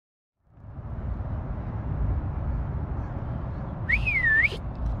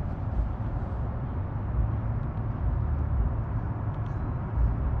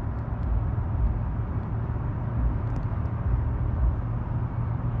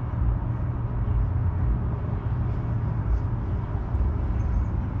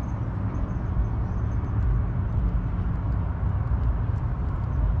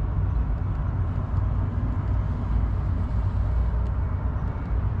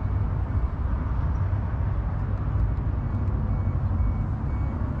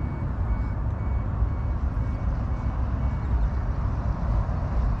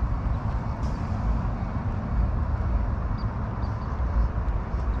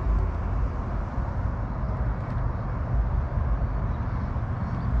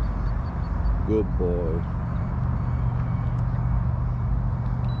good boy.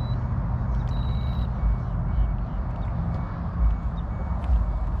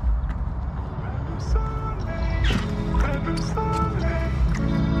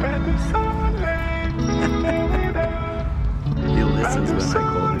 He listens when I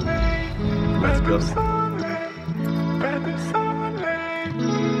call him. Let's go.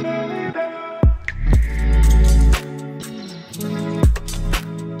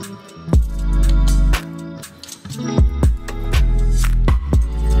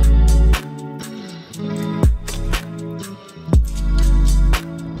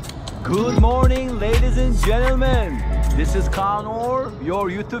 Good morning, ladies and gentlemen. This is Connor, your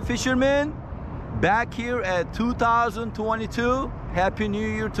YouTube fisherman, back here at 2022. Happy New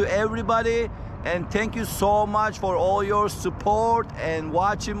Year to everybody, and thank you so much for all your support and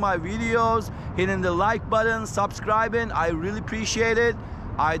watching my videos, hitting the like button, subscribing. I really appreciate it.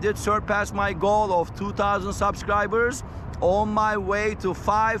 I did surpass my goal of 2,000 subscribers, on my way to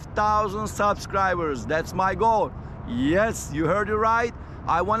 5,000 subscribers. That's my goal. Yes, you heard it right.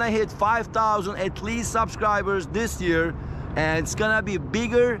 I want to hit 5,000 at least subscribers this year, and it's gonna be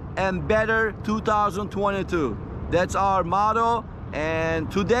bigger and better 2022. That's our motto. And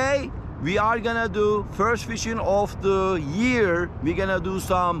today we are gonna do first fishing of the year. We're gonna do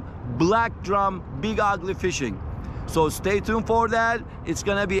some black drum big ugly fishing, so stay tuned for that. It's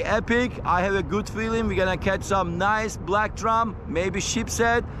gonna be epic. I have a good feeling we're gonna catch some nice black drum, maybe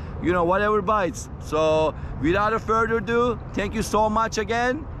sheepshead, you know, whatever bites. So without further ado, thank you so much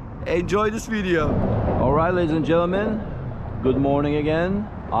again. Enjoy this video. All right, ladies and gentlemen, good morning again.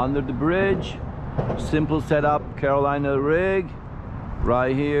 Under the bridge, simple setup Carolina rig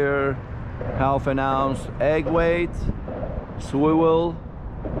right here, half an ounce egg weight, swivel,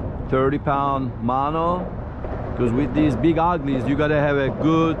 30-pound mono, because with these big uglies you gotta have a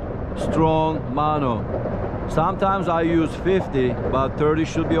good strong mono. Sometimes I use 50, but 30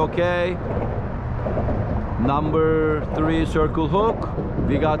 should be okay. Number 3 circle hook.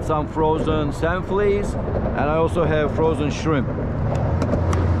 We got some frozen sand fleas, and I also have frozen shrimp.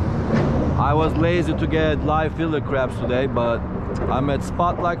 I was lazy to get live fillet crabs today, but I'm at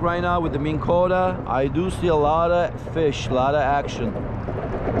Spotlight right now with the Minn Kota. I do see a lot of fish, a lot of action.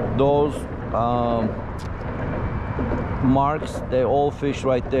 Those marks, they all fish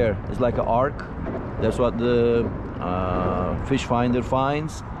right there. It's like an arc. That's what the fish finder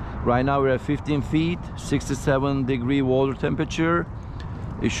finds. Right now we're at 15 feet, 67-degree water temperature.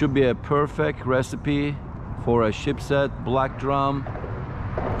 It should be a perfect recipe for a sheepshead black drum.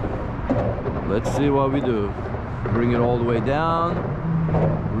 Let's see what we do. Bring it all the way down,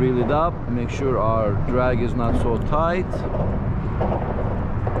 reel it up, make sure our drag is not so tight,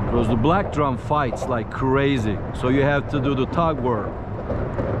 because the black drum fights like crazy, so you have to do the tug work.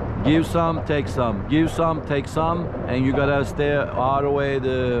 Give some, take some, give some, take some, and you gotta stay out of the way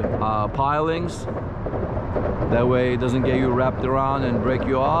the pilings. That way it doesn't get you wrapped around and break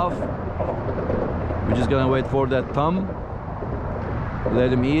you off. We're just gonna wait for that thumb,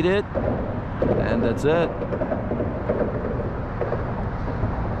 let him eat it, and that's it.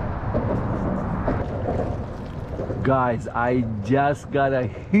 Guys, I just got a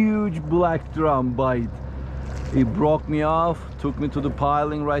huge black drum bite. It broke me off, took me to the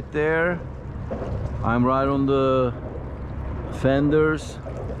piling right there. I'm right on the fenders.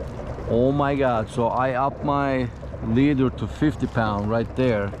 Oh my god. So I upped my leader to 50 pound right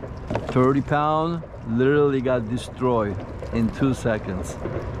there. 30 pound literally got destroyed in 2 seconds.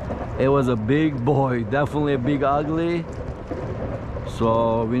 It was a big boy, definitely a big ugly.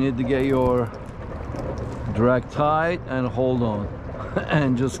 So we need to get your drag tight and hold on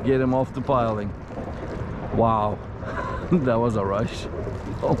and just get him off the piling. Wow. That was a rush.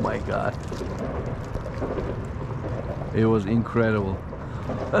 Oh my god, it was incredible.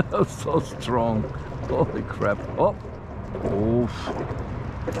 So strong. Holy crap. Oh, oof.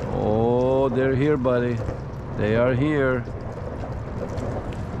 Oh, they're here, buddy. They are here.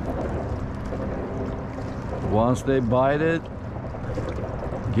 Once they bite it,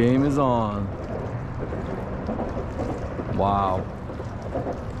 game is on. Wow,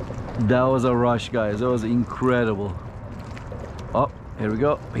 that was a rush, guys. That was incredible. Oh, here we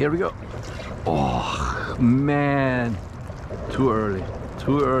go, here we go. Oh man, too early,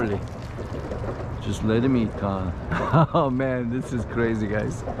 too early. Just let him eat, Con. Oh man, this is crazy,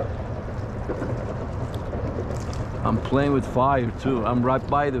 guys. I'm playing with fire too. I'm right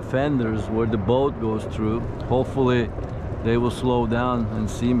by the fenders where the boat goes through. Hopefully they will slow down and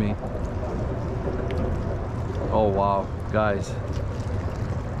see me. Oh wow, guys,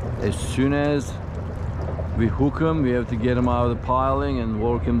 as soon as we hook him, we have to get him out of the piling and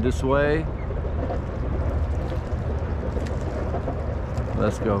work him this way.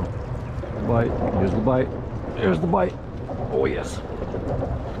 Let's go. Bite. Here's the bite. Here's the bite. Oh yes.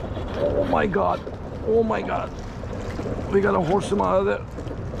 Oh my god. Oh my god. We gotta horse him out of there.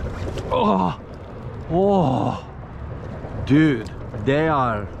 Oh. Oh. Dude, they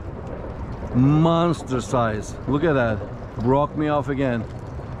are monster size. Look at that. Broke me off again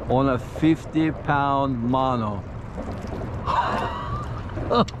on a 50-pound mono.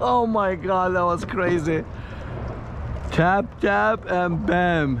 Oh my god, that was crazy. Tap tap and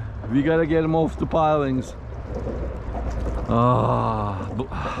bam, we gotta get him off the pilings.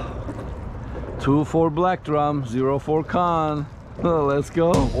 2 for black drum, 0 for con. Let's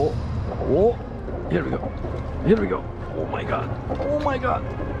go. Oh, oh, here we go. Here we go. Oh my god. Oh my god.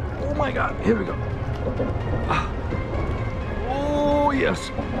 Oh my god. Here we go. Oh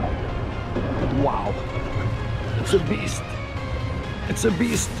yes. Wow. It's a beast. It's a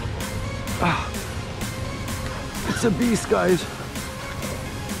beast. It's a beast, guys.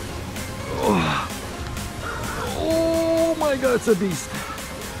 Oh my god, it's a beast.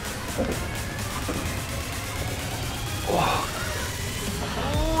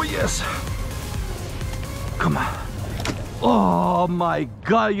 Oh yes. Come on. Oh my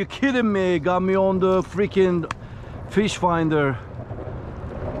god, you kidding me? Got me on the freaking fish finder.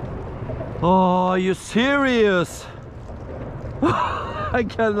 Oh, are you serious? I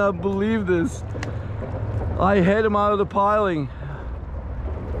cannot believe this. I had him out of the piling.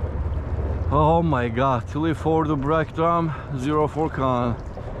 Oh my god, 2 for the black drum, 0 for con.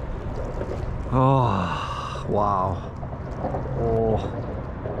 Oh wow. Oh,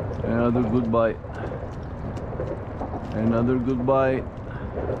 another good bite. Another good bite.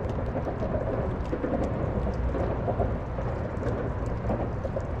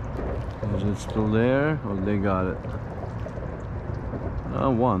 Is it still there? Oh, they got it.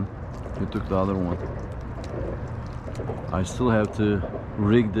 One. He took the other one. I still have to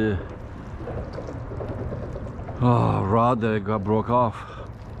rig the rod that got broke off.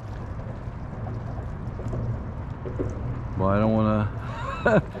 But I don't want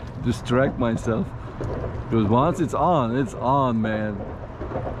to distract myself. Because once it's on, man.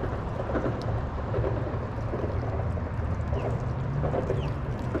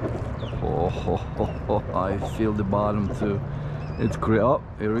 Oh, I feel the bottom too. It's great. Oh,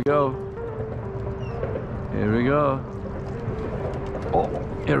 here we go. Here we go. Oh,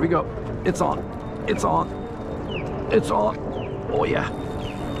 here we go. It's on. It's on. It's on. Oh yeah.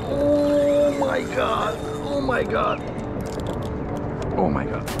 Oh my god. Oh my god. Oh my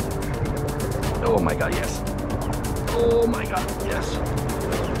god. Oh my god, yes. Oh my god, yes.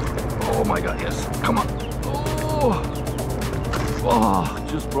 Oh my god, yes. Come on. Oh, oh,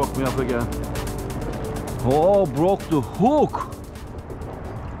 just broke me up again. Oh, broke the hook.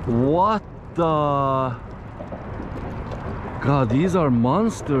 What the? God, these are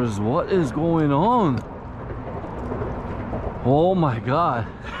monsters. What is going on? Oh my god.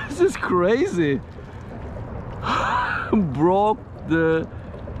 This is crazy. Broke the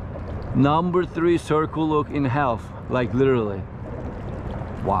number 3 circle hook in half, like literally.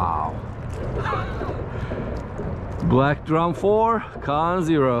 Wow. Black drum 4, con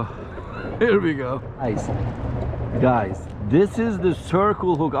 0. Here we go. Guys, this is the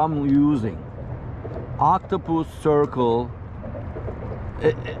circle hook I'm using. Octopus circle.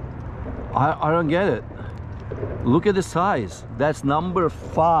 I don't get it. Look at the size. That's number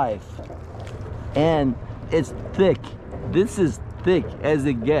 5. And it's thick. This is thick as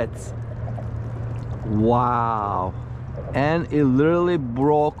it gets. Wow. And it literally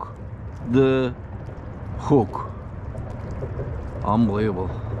broke the hook. Unbelievable.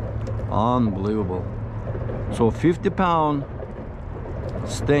 Unbelievable. So 50-pound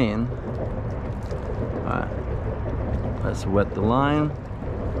stain. Alright. Let's wet the line.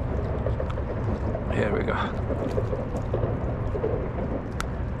 Here we go.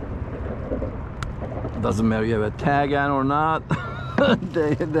 Doesn't matter you have a tag on or not.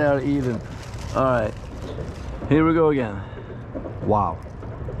 they are even. Alright. Here we go again. Wow.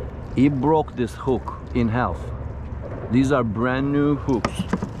 He broke this hook in half. These are brand new hooks.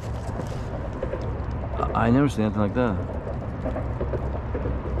 I never seen anything like that.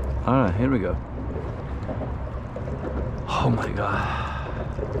 Alright, here we go. Oh my god.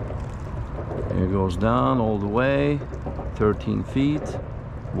 Here it goes down all the way. 13 feet.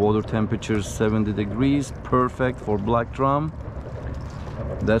 Water temperature 70 degrees. Perfect for black drum.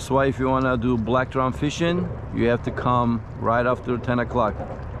 That's why if you want to do black drum fishing, you have to come right after 10 o'clock.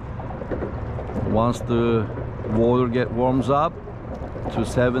 Once the water warms up to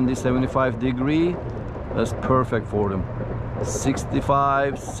 70-75 degree, that's perfect for them.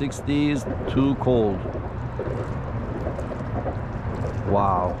 65, 60s, too cold.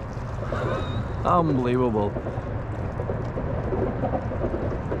 Wow. Unbelievable.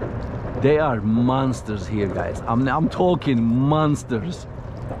 They are monsters here, guys. I'm talking monsters.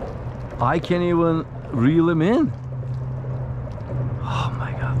 I can't even reel them in. Oh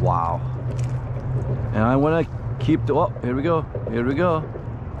my God, wow. And I want to keep the, oh, here we go, here we go,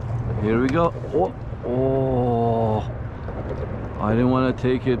 here we go. Oh, oh. I didn't want to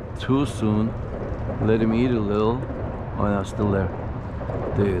take it too soon. Let him eat a little. Oh no, still there.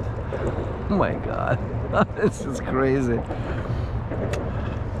 Dude, oh my God, this is crazy.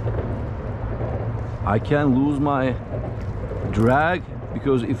 I can't lose my drag,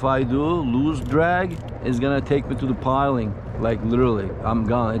 because if I do lose drag, it's gonna take me to the piling. Like literally, I'm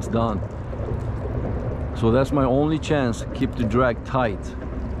gone, it's done. So that's my only chance. Keep the drag tight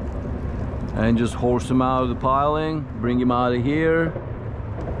and just horse him out of the piling, bring him out of here,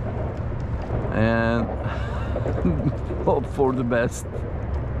 and hope for the best.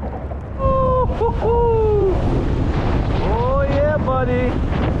 Oh yeah, buddy.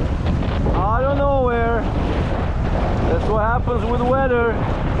 Out of nowhere. That's what happens with weather.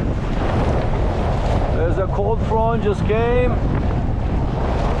 There's a cold front just came.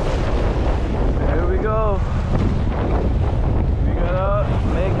 Here we go. We gotta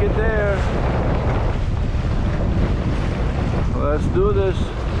make it there. Let's do this.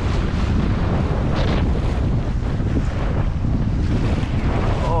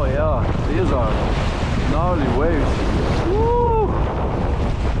 Oh yeah, these are gnarly waves. Woo!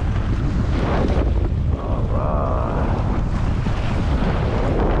 Alright.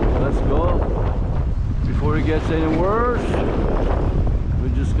 Let's go. Before it gets any worse,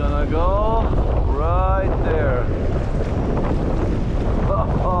 we're just gonna go right there.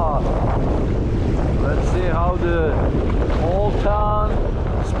 Let's see how the Old Town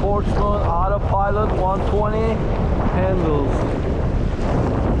Sportsman Autopilot 120 handles.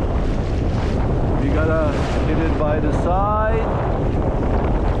 You gotta hit it by the side.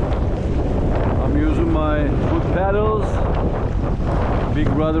 I'm using my foot pedals. Big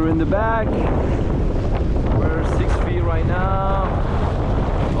brother in the back. We're 6 feet right now.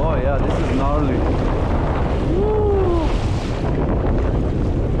 Oh yeah, this is gnarly. Woo!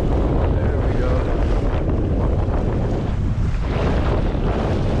 There we go.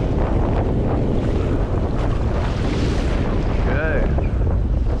 Okay.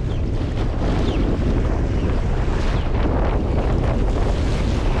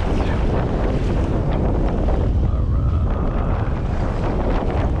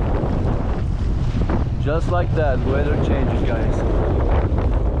 Just like that, weather changes, guys.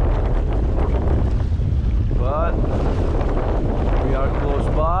 But we are close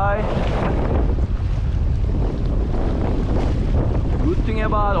by. Good thing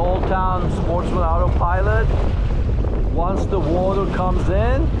about Old Town Sportsman Autopilot, once the water comes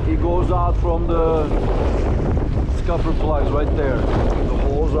in, it goes out from the scupper plugs right there. The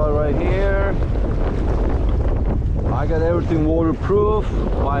holes are right here. I got everything waterproof.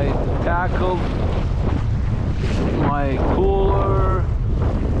 My tackle, my cooler,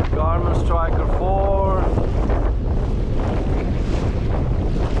 Garmin Striker 4,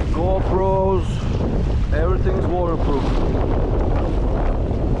 GoPros, everything's waterproof.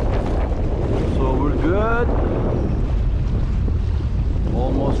 So we're good.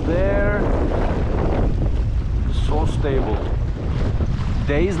 Almost there. So stable.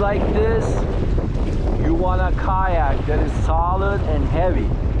 Days like this, you want a kayak that is solid and heavy.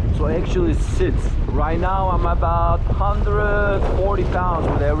 So actually it sits. Right now I'm about 140 pounds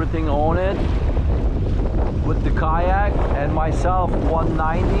with everything on it, with the kayak, and myself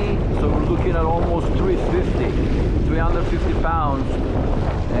 190. So we're looking at almost 350 pounds,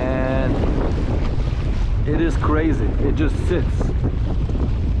 and it is crazy. It just sits.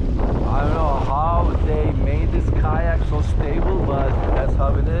 I don't know how they made this kayak so stable, but that's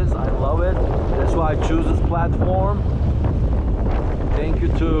how it is. I love it. That's why I choose this platform. Thank you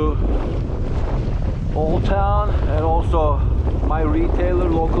to Old Town and also my retailer,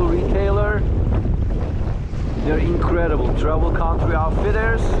 local retailer. They're incredible. Travel Country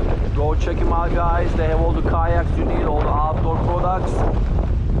Outfitters. Go check them out, guys. They have all the kayaks you need, all the outdoor products.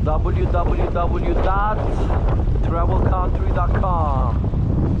 www.travelcountry.com.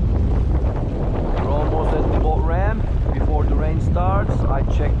 We're almost at the boat ramp before the rain starts. I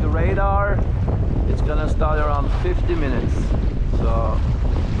checked the radar. It's gonna start around 50 minutes. So,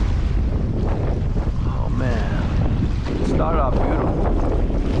 oh man, it started out beautiful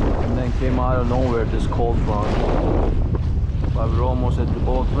and then came out of nowhere, this cold front. But we're almost at the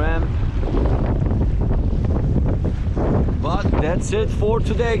boat ramp. But that's it for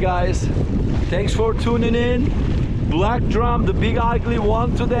today, guys. Thanks for tuning in. Black drum, the big ugly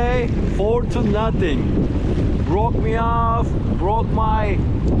one today, 4-0. Broke me off, broke my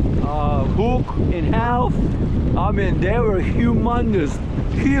hook in half. I mean, they were humongous,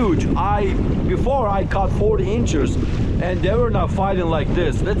 huge. Before I caught 40 inches and they were not fighting like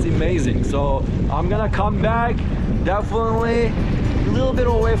this. That's amazing. So I'm gonna come back, definitely a little bit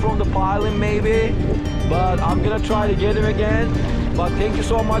away from the piling maybe, but I'm gonna try to get him again. But thank you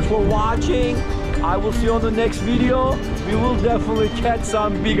so much for watching. I will see you on the next video. We will definitely catch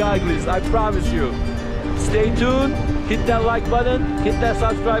some big uglies, I promise you. Stay tuned, hit that like button, hit that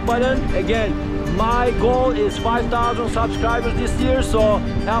subscribe button. Again, my goal is 5,000 subscribers this year, so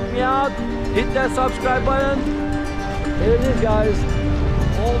help me out, hit that subscribe button. Here it is, guys.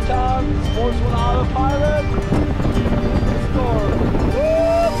 Old Town Sportsman Autopilot.